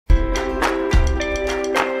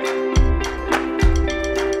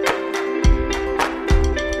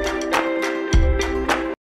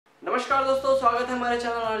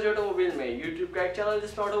Channel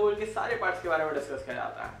जिसमें automobile के सारे पार्ट्स के बारे में डिस्कस किया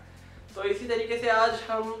जाता है। तो इसी तरीके से आज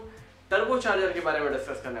हम टर्बो चार्जर के बारे में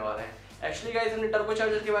डिस्कस करने वाले हैं। एक्चुअली गाइस हमने टर्बो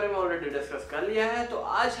चार्जर के बारे में ऑलरेडी डिस्कस कर लिया है, तो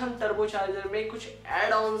आज हम टर्बो चार्जर में कुछ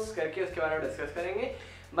एड ऑन्स करके उसके बारे में डिस्कस करेंगे।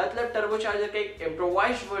 मतलब टर्बो चार्जर के एक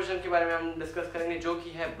इम्प्रोवाइज्ड वर्जन के बारे में हम डिस्कस करेंगे जो कि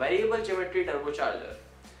है वेरिएबल ज्योमेट्री टर्बो चार्जर।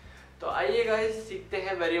 तो आइए गाइस सीखते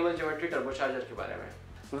हैं वेरिएबल ज्योमेट्री टर्बो चार्जर के बारे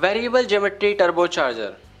में। Variable geometry turbo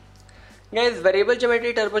charger. Guys variable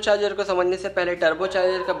geometry turbo charger को समझने से पहले टर्बो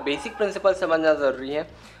चार्जर का बेसिक प्रिंसिपल समझना जरूरी है।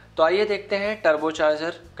 तो आइए देखते हैं टर्बो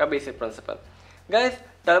चार्जर का basic principle. Guys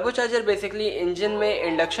turbo charger basically engine में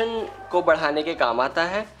इंडक्शन को बढ़ाने के काम आता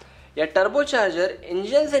है, या टर्बो चार्जर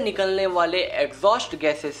इंजन से निकलने वाले एग्जॉस्ट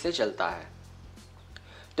गैसेस से चलता है।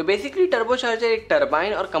 तो बेसिकली टर्बो चार्जर एक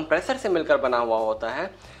टरबाइन और कंप्रेसर से मिलकर बना हुआ होता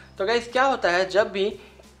है। तो गाइस क्या होता है, जब भी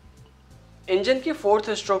इंजन की फोर्थ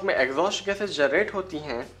स्ट्रोक में एग्जॉस्ट गैसेस जनरेट होती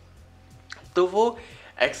हैं तो वो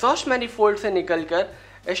एग्जॉस्ट मैनिफोल्ड से निकलकर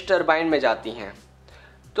इस टरबाइन में जाती हैं।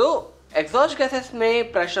 तो एग्जॉस्ट गैसेस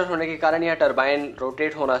में प्रेशर होने के कारण यह टरबाइन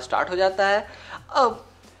रोटेट होना स्टार्ट हो जाता है। अब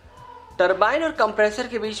टरबाइन और कंप्रेसर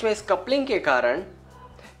के बीच में इस कपलिंग के कारण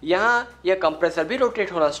यहाँ यह कंप्रेसर भी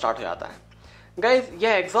रोटेट होना स्टार्ट हो जाता है। गाइस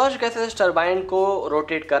यह एग्जॉस्ट गैसेस टरबाइन को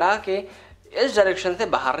रोटेट करा के इस डायरेक्शन से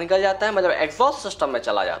बाहर निकल जाता है, मतलब एग्जॉस्ट सिस्टम में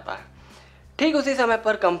चला जाता है। ठीक उसी समय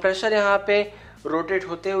पर कंप्रेसर यहाँ पे रोटेट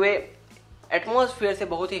होते हुए एटमॉस्फेयर से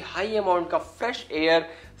बहुत ही हाई अमाउंट का फ्रेश एयर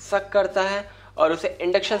सक करता है और उसे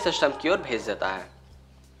इंडक्शन सिस्टम की ओर भेज देता है।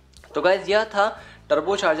 तो गाइस यह था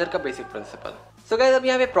टर्बो चार्जर का बेसिक प्रिंसिपल। सो गाइस अब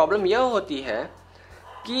यहाँ पे प्रॉब्लम यह होती है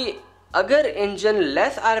कि अगर इंजन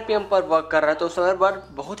लेस आरपीएम पर वर्क कर रहा है तो उस समय पर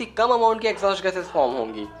बहुत ही कम अमाउंट की एग्जॉस्ट गैसेस फॉर्म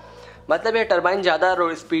होंगी, मतलब यह टरबाइन ज़्यादा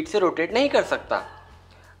स्पीड से रोटेट नहीं कर सकता।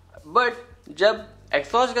 बट जब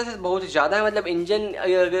एग्जॉस्ट गैसेस बहुत ज़्यादा है, मतलब इंजन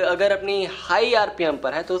अगर अपनी हाई आरपीएम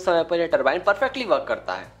पर है तो उस समय पर यह टरबाइन परफेक्टली वर्क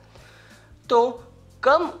करता है। तो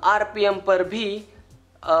कम आरपीएम पर भी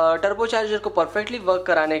टर्बो चार्जर को परफेक्टली वर्क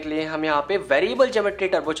कराने के लिए हम यहाँ पे वेरिएबल ज्योमेट्री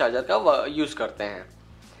टर्बो चार्जर का यूज़ करते हैं।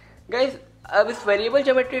 गाइस अब इस वेरिएबल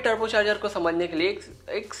ज्योमेट्री टर्बो चार्जर को समझने के लिए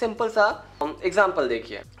एक सिंपल सा एग्जांपल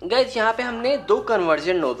देखिए। गाइस यहाँ पे हमने दो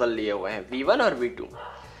कन्वर्जन नोजल लिए हुए हैं, V1 और V2।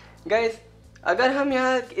 गाइस अगर हम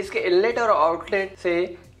यहाँ इसके इनलेट और आउटलेट से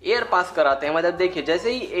एयर पास कराते हैं, मतलब देखिए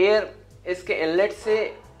जैसे ही एयर इसके इनलेट से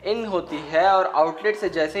इन होती है और आउटलेट से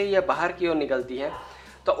जैसे ही यह बाहर की ओर निकलती है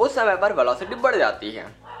तो उस समय पर वेलोसिटी बढ़ जाती है,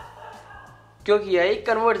 क्योंकि यह एक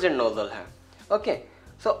कन्वर्जन नोजल है। ओके,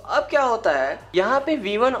 सो अब क्या होता है, यहाँ पे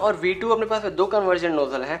V1 और V2 अपने पास दो कन्वर्जन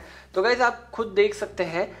नोजल हैं। तो गाइस आप खुद देख सकते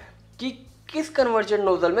हैं कि किस कन्वर्जन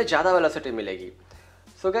नोजल में ज़्यादा वेलोसिटी मिलेगी।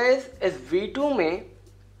 सो गाइस इस V2 में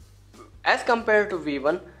as compare to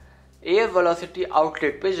V1 air velocity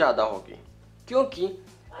outlet पे ज़्यादा होगी, क्योंकि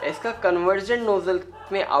इसका कन्वर्जन नोजल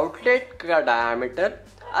में आउटलेट का diameter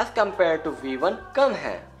as compare to V1 कम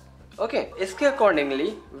है। ओके, इसके अकॉर्डिंगली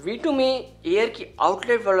V2 में एयर की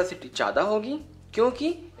आउटलेट वेलोसिटी ज़्यादा होगी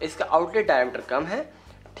क्योंकि इसका आउटलेट डायमीटर कम है।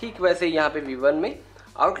 ठीक वैसे यहाँ पे V1 में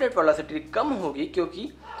आउटलेट वेलोसिटी कम होगी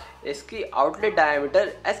क्योंकि इसकी outlet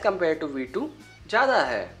diameter as compare to V2 ज़्यादा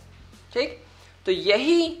है। ठीक, तो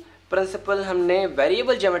यही प्रिंसिपल हमने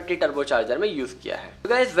वेरिएबल ज्योमेट्री टर्बो चार्जर में यूज़ किया है। तो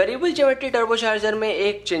guys variable geometry turbo charger में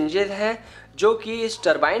एक चेंजेस हैं जो कि इस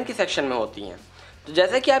टरबाइन के सेक्शन में होती हैं। तो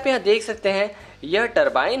जैसा कि आप यहाँ देख सकते हैं, यह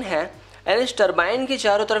टरबाइन है एंड इस टरबाइन के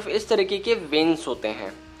चारों तरफ इस तरीके के वेन्स होते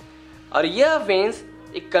हैं और यह वेन्स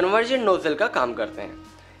एक कन्वर्जन नोजल का काम करते हैं।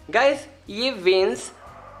 गाइस ये वेन्स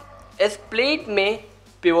इस प्लेट में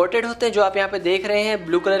पिवोटेड होते हैं, जो आप यहाँ पे देख रहे हैं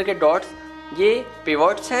ब्लू कलर के डॉट्स, ये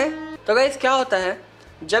पिवोट्स हैं। तो गाइस क्या होता है,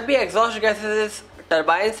 जब भी एग्जॉस्ट गैसेस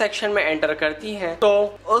टरबाइन सेक्शन में एंटर करती हैं तो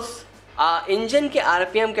उस इंजन के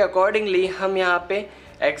आरपीएम के अकॉर्डिंगली हम यहाँ पे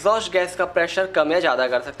एग्जॉस्ट गैस का प्रेशर कम या ज़्यादा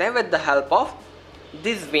कर सकते हैं with the help of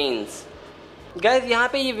this veins. Guys यहाँ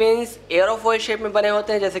पे ये वेन्स एयरोफॉयल शेप में बने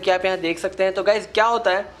होते हैं, जैसे कि आप यहाँ देख सकते हैं। तो गाइस क्या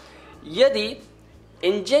होता है, यदि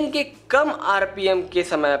इंजन के कम आरपीएम के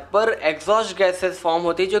समय पर एग्जॉस्ट गैसेस फॉर्म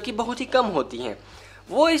होती है जो कि बहुत ही कम होती हैं,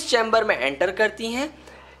 वो इस चैम्बर में एंटर करती हैं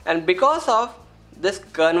and because of this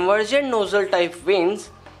conversion nozzle type veins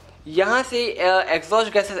यहाँ से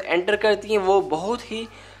एग्जॉस्ट गैसेस एंटर करती हैं, वो बहुत ही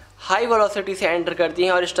हाई वेलोसिटी से एंटर करती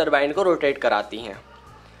हैं और इस टरबाइन को रोटेट कराती हैं।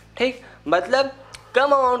 ठीक, मतलब कम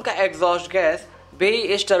अमाउंट का एग्जॉस्ट गैस भी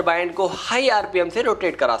इस टरबाइन को हाई आरपीएम से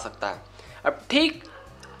रोटेट करा सकता है। अब ठीक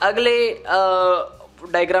अगले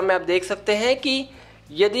डायग्राम में आप देख सकते हैं कि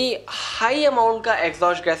यदि हाई अमाउंट का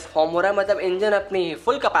एग्जॉस्ट गैस फॉर्म हो रहा है, मतलब इंजन अपनी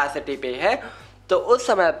फुल कैपेसिटी पे है, तो उस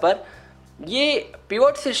समय पर ये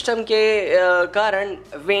पिवोट सिस्टम के कारण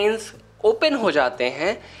वेन्स ओपन हो जाते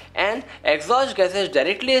हैं एंड एग्जॉस्ट गैसेस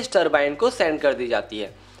डायरेक्टली इस टरबाइन को सेंड कर दी जाती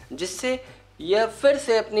है, जिससे यह फिर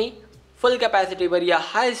से अपनी फुल कैपेसिटी पर या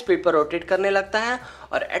हाई स्पीड पर रोटेट करने लगता है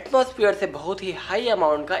और एटमॉस्फेयर से बहुत ही हाई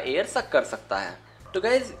अमाउंट का एयर सक कर सकता है। तो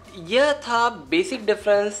गाइज यह था बेसिक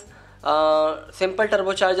डिफरेंस सिंपल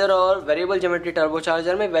टर्बोचार्जर और वेरिएबल ज्योमेट्री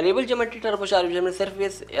टर्बोचार्जर में। वेरिएबल ज्योमेट्री टर्बोचार्जर में सिर्फ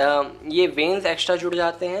ये वेन्स एक्स्ट्रा जुड़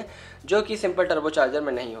जाते हैं जो कि सिंपल टर्बोचार्जर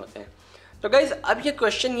में नहीं होते हैं। तो गाइज अब ये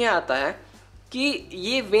क्वेश्चन ये आता है कि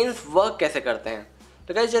ये वेन्स वर्क कैसे करते हैं।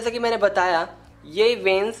 तो गाइज जैसे कि मैंने बताया, ये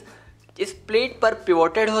वेन्स इस प्लेट पर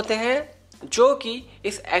पिवोटेड होते हैं जो कि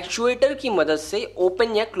इस एक्चुएटर की मदद से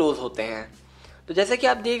ओपन या क्लोज होते हैं। तो जैसे कि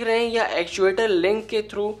आप देख रहे हैं, यह एक्चुएटर लिंक के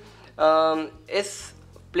थ्रू इस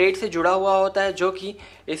प्लेट से जुड़ा हुआ होता है जो कि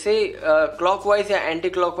इसे क्लॉकवाइज या एंटी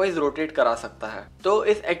क्लॉकवाइज रोटेट करा सकता है। तो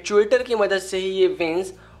इस एक्चुएटर की मदद से ही ये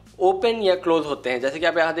वेन्स ओपन या क्लोज होते हैं। जैसे कि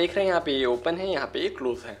आप यहाँ देख रहे हैं, यहाँ पे ये ओपन है, यहाँ पे ये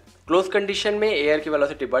क्लोज है। क्लोज कंडीशन में एयर की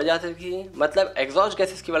वेलोसिटी बढ़ जाती है, मतलब एग्जॉस्ट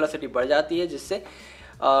गैसेस की वेलोसिटी बढ़ जाती है, जिससे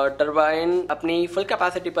टरबाइन अपनी फुल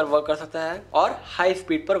कैपेसिटी पर वर्क कर सकता है और हाई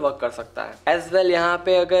स्पीड पर वर्क कर सकता है। एज वेल यहाँ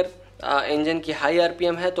पे अगर इंजन की हाई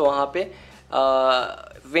आरपीएम है तो वहाँ पे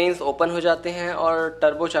वेन्स ओपन हो जाते हैं और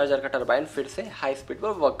टर्बोचार्जर का टरबाइन फिर से हाई स्पीड पर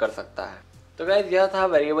वर्क कर सकता है। तो गाइस यह था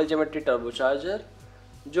वेरिएबल ज्योमेट्री टर्बोचार्जर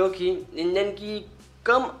जो कि इंजन की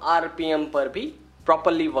कम आरपीएम पर भी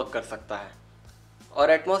प्रॉपरली वर्क कर सकता है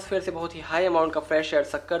और एटमॉस्फेयर से बहुत ही हाई अमाउंट का फ्रेश एयर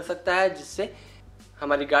सक कर सकता है, जिससे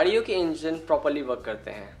हमारी गाड़ियों के इंजन प्रॉपरली वर्क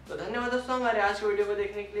करते हैं। तो धन्यवाद दोस्तों हमारे आज के वीडियो को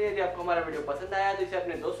देखने के लिए। यदि आपको हमारा वीडियो पसंद आया तो इसे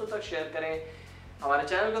अपने दोस्तों तक शेयर करें, हमारे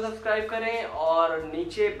चैनल को सब्सक्राइब करें और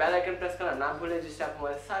नीचे बेल आइकन प्रेस करना ना भूलें, जिससे आप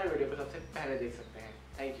हमारे सारे वीडियो को सबसे पहले देख सकते हैं।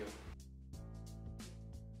 Thank you.